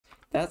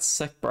That's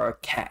sick, bro.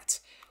 Cat.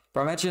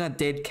 Bro, imagine a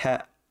dead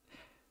cat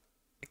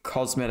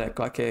cosmetic,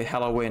 like a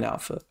Halloween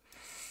outfit.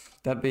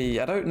 That'd be...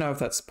 I don't know if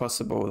that's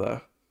possible,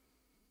 though.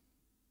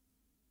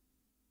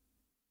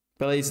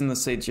 Billy's in the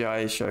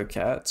CGI show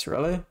Cats,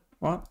 really?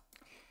 What?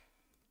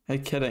 Are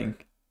you kidding?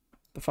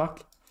 The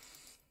fuck?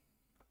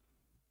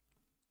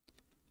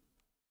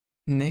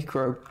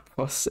 Necro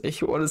pussy.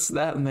 What does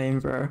that mean,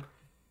 bro?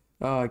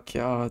 Oh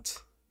god.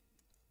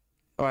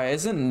 Wait,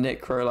 isn't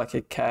Necro like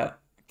a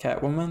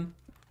Catwoman?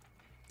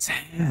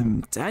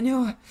 Damn,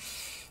 Daniel.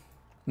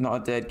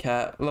 Not a dead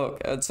cat.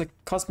 Look, it's a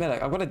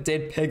cosmetic. I've got a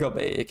dead pig on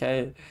me,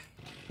 okay?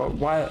 But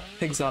why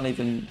pigs aren't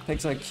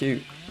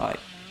cute? Like,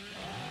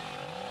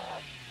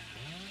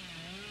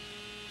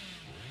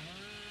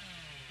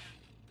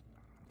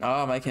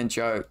 oh, making a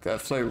joke.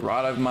 It flew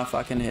right over my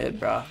fucking head,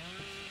 bruh.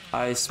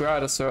 I swear I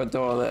just saw a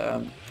door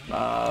there.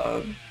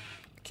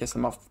 Kiss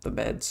them off the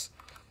beds.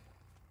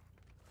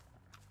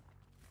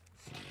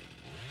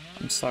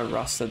 I'm so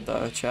rusted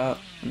though, chat.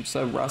 I'm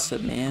so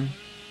rusted, man.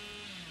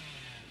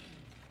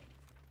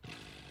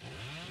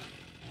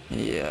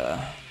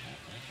 Yeah.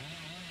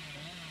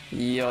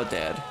 You're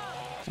dead.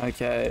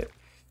 Okay.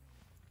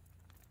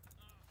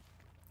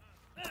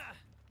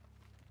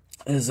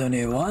 There's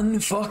only one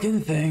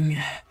fucking thing.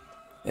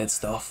 It's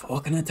the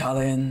fucking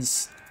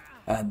Italians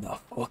and the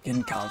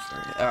fucking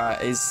cavalry.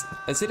 Alright, is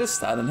he just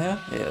standing here?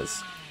 He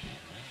is.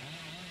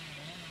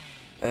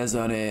 There's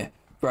only...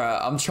 Bro,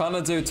 I'm trying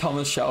to do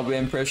Thomas Shelby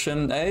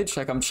impression, Age.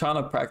 Like, I'm trying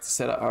to practice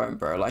it at home,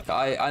 bro. Like,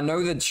 I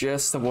know the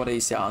gist of what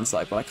he sounds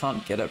like, but I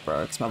can't get it,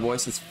 bro. Because my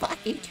voice is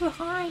fucking too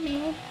high,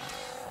 man.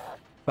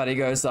 But he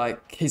goes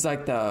like... He's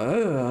like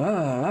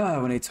the...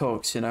 when he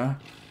talks, you know?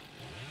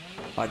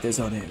 Like,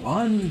 there's only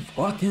one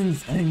fucking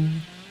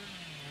thing.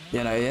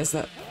 You know, he has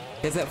that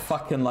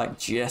fucking, like,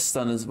 gist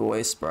on his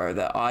voice, bro,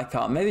 that I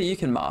can't. Maybe you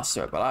can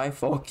master it, but I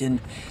fucking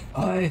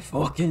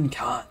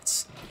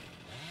can't.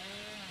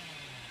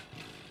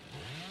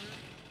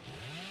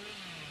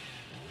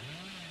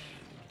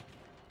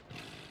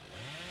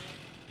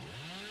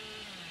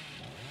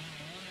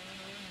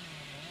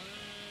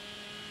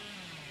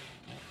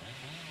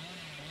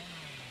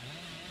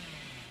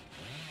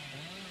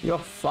 You're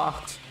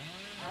fucked.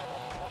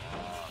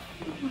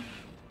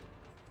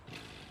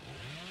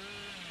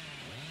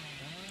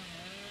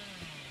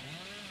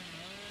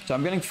 So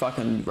I'm getting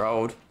fucking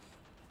rolled.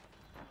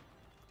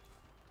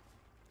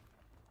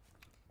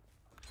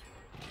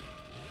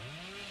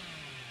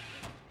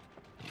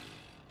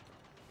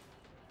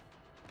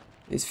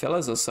 These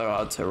fellas are so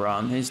hard to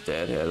run. He's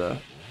dead here though.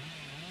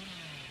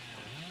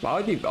 Why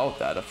would you bolt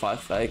that if I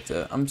faked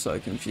it? I'm so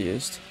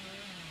confused.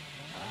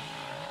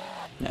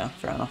 Yeah,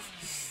 fair enough.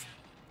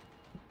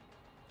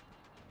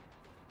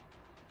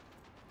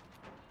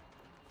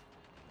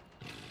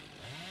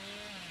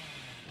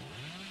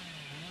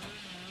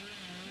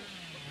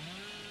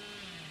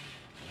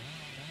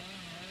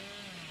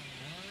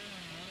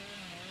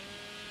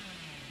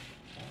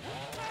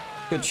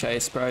 Good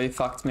chase, bro. You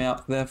fucked me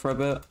up there for a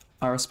bit.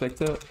 I respect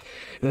it.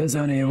 There's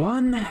only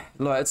one.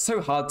 Look, it's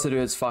so hard to do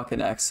his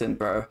fucking accent,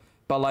 bro.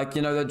 But like,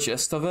 you know the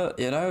gist of it?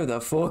 You know, the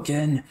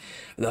fucking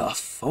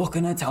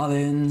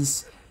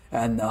Italians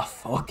and the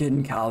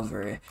fucking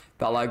cavalry.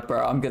 But like,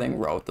 bro, I'm getting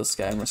rolled this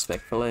game,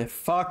 respectfully.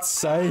 Fuck's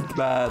sake,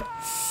 man.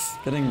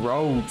 Getting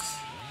rolled.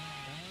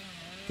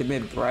 Give me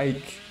a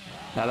break.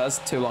 Now that's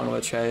too long of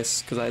a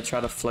chase, because I try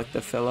to flick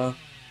the filler.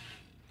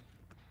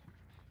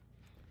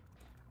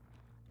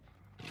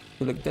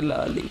 Lick the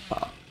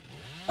lollipop.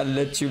 I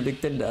let you lick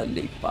the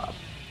lollipop.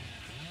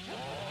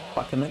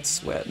 Fucking let's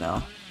sweat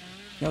now.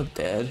 You're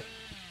dead.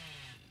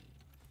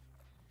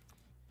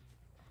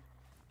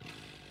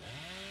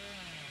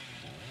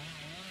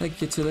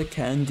 Take you to the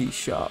candy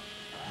shop.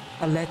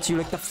 I let you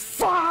lick the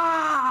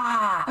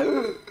fuck.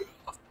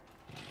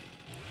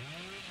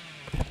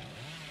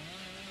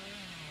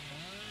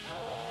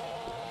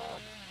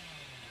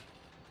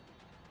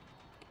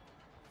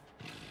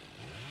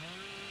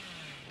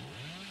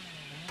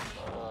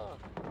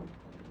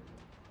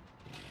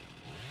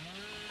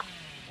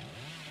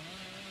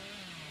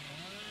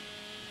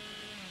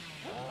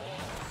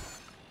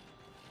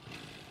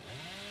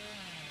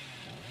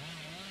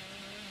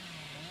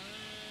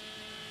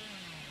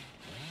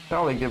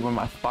 Probably good when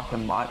my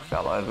fucking mic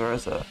fell over,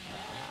 is it?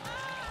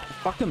 The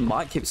fucking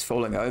mic keeps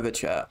falling over,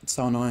 chat. It's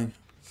so annoying.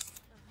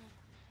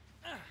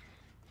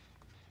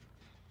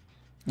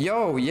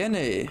 Yo,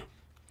 Yenny.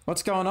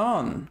 What's going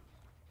on?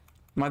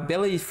 My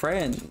Billy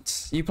friend.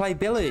 You play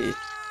Billy.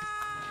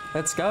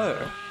 Let's go.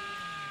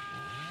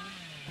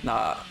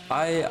 Nah,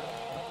 I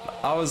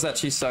was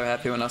actually so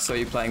happy when I saw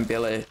you playing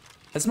Billy.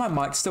 Is my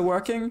mic still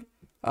working?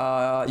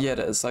 Yeah, it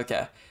is.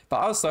 Okay. But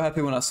I was so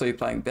happy when I saw you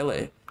playing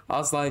Billy. I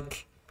was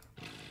like...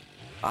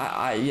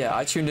 yeah,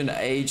 I tuned in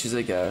ages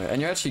ago,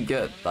 and you're actually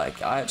good.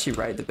 Like, I actually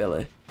rate the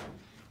Billy.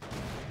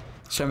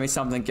 Show me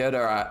something good,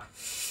 alright.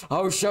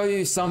 I'll show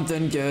you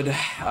something good.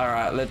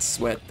 Alright, let's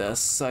sweat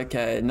this.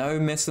 Okay, no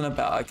messing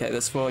about. Okay,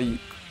 this for you.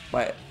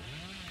 Wait.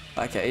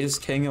 Okay, he's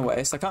king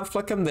away, so I can't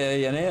flick him there,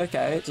 Yenny.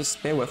 Okay,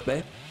 just bear with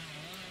me.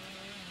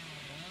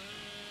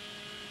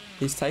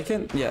 He's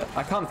taken, yeah,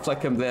 I can't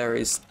flick him there.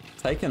 He's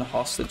taken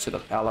hostage to the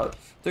pallet.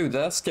 Do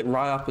this, get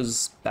right up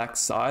his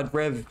backside.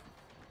 Rev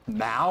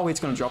now, he's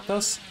gonna drop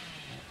this.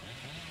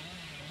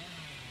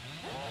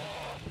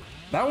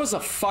 That was a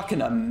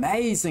fucking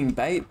amazing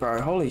bait,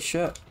 bro. Holy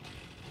shit.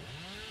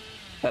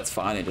 That's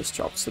fine, he just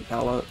drops the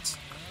pallet.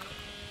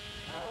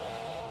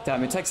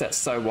 Damn, he takes that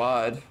so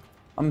wide.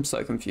 I'm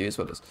so confused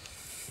with this.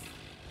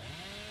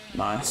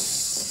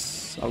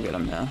 Nice. I'll get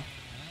him now.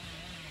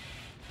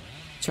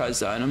 Try to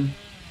zone him.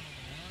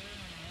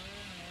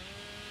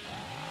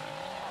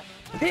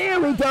 Here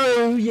we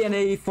go,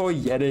 Yeti for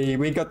Yeti.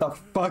 We got the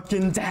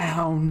fucking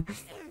down.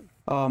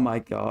 Oh my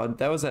god,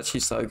 that was actually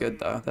so good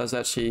though. That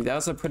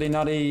was a pretty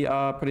nutty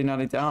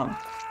down.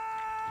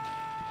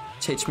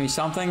 Teach me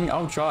something,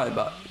 I'll try,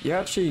 but you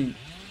actually,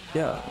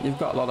 yeah, you've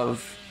got a lot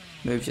of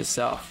moves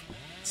yourself,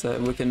 so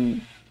we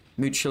can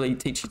mutually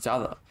teach each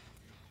other.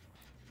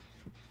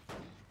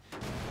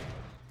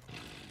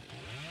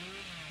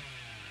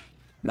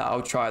 No,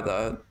 I'll try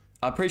though.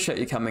 I appreciate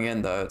you coming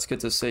in though. It's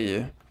good to see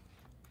you.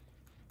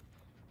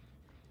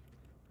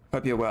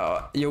 Hope you're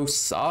well. You'll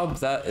sub,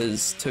 that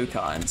is too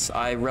kind.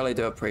 I really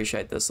do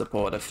appreciate the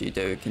support if you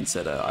do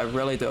consider. I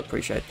really do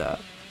appreciate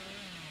that.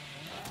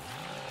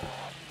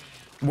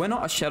 We're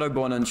not a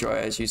Shadowborn enjoyer,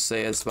 as you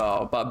see as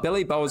well, but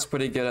Billy Bowl is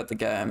pretty good at the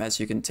game, as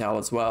you can tell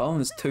as well.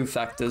 There's 2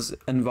 factors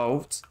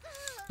involved.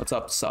 What's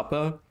up,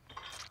 Supper?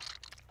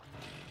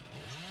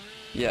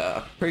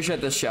 Yeah,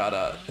 appreciate the shout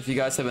out. If you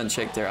guys haven't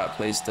checked her out,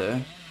 please do.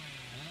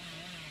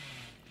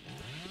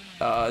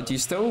 Do you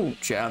still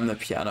jam the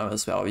piano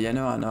as well? You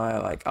know, I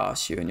like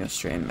asked you in your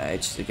stream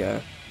ages ago.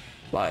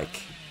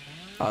 Like,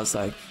 I was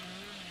like,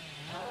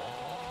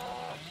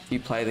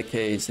 you play the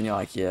keys, and you're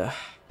like, yeah.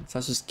 So I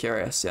was just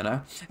curious, you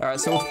know? Alright,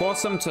 so we'll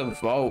force him to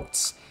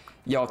vault.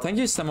 Yo, thank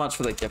you so much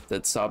for the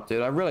gifted sub,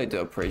 dude. I really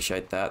do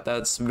appreciate that.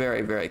 That's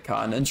very, very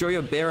kind. Enjoy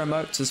your bear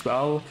emotes as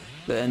well.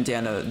 The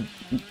Indiana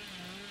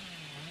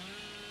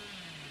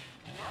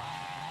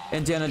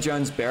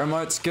Jones bear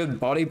emotes. Good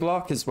body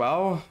block as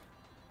well.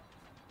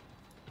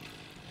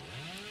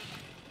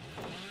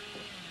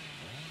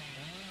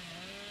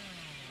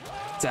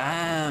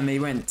 Damn, he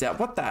went down.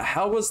 What the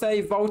hell was that?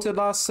 He vaulted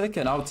last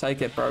second. I'll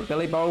take it, bro.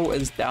 Billy Bowl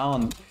is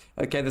down.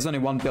 Okay, there's only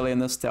 1 Billy in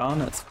this down.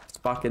 It's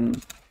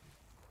fucking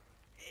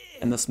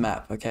in this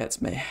map. Okay,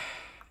 it's me.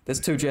 There's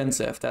 2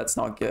 gens if that's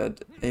not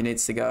good. He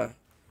needs to go.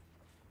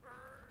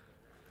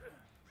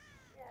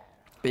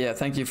 But yeah,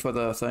 thank you for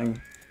the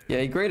thing. Yeah,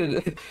 he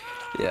greeted it.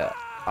 Yeah,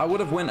 I would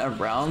have went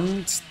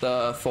around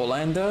the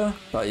 4-lander,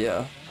 but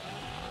yeah.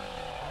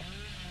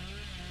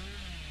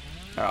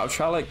 Alright, I'll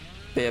try like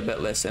be a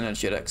bit less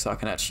energetic so I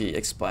can actually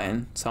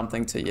explain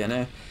something to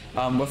Yene.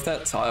 With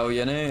that tile,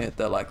 Yene,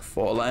 the like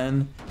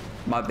 4-lane,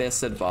 my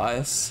best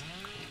advice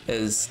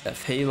is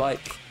if he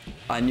like,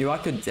 I knew I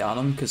could down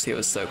him because he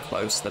was so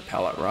close to the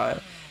pallet, right?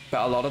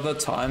 But a lot of the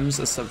times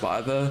a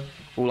survivor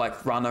will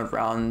like run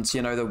around,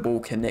 you know, the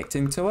wall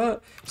connecting to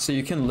it. So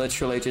you can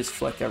literally just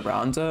flick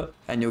around it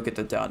and you'll get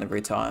the down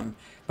every time.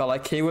 But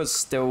like he was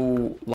still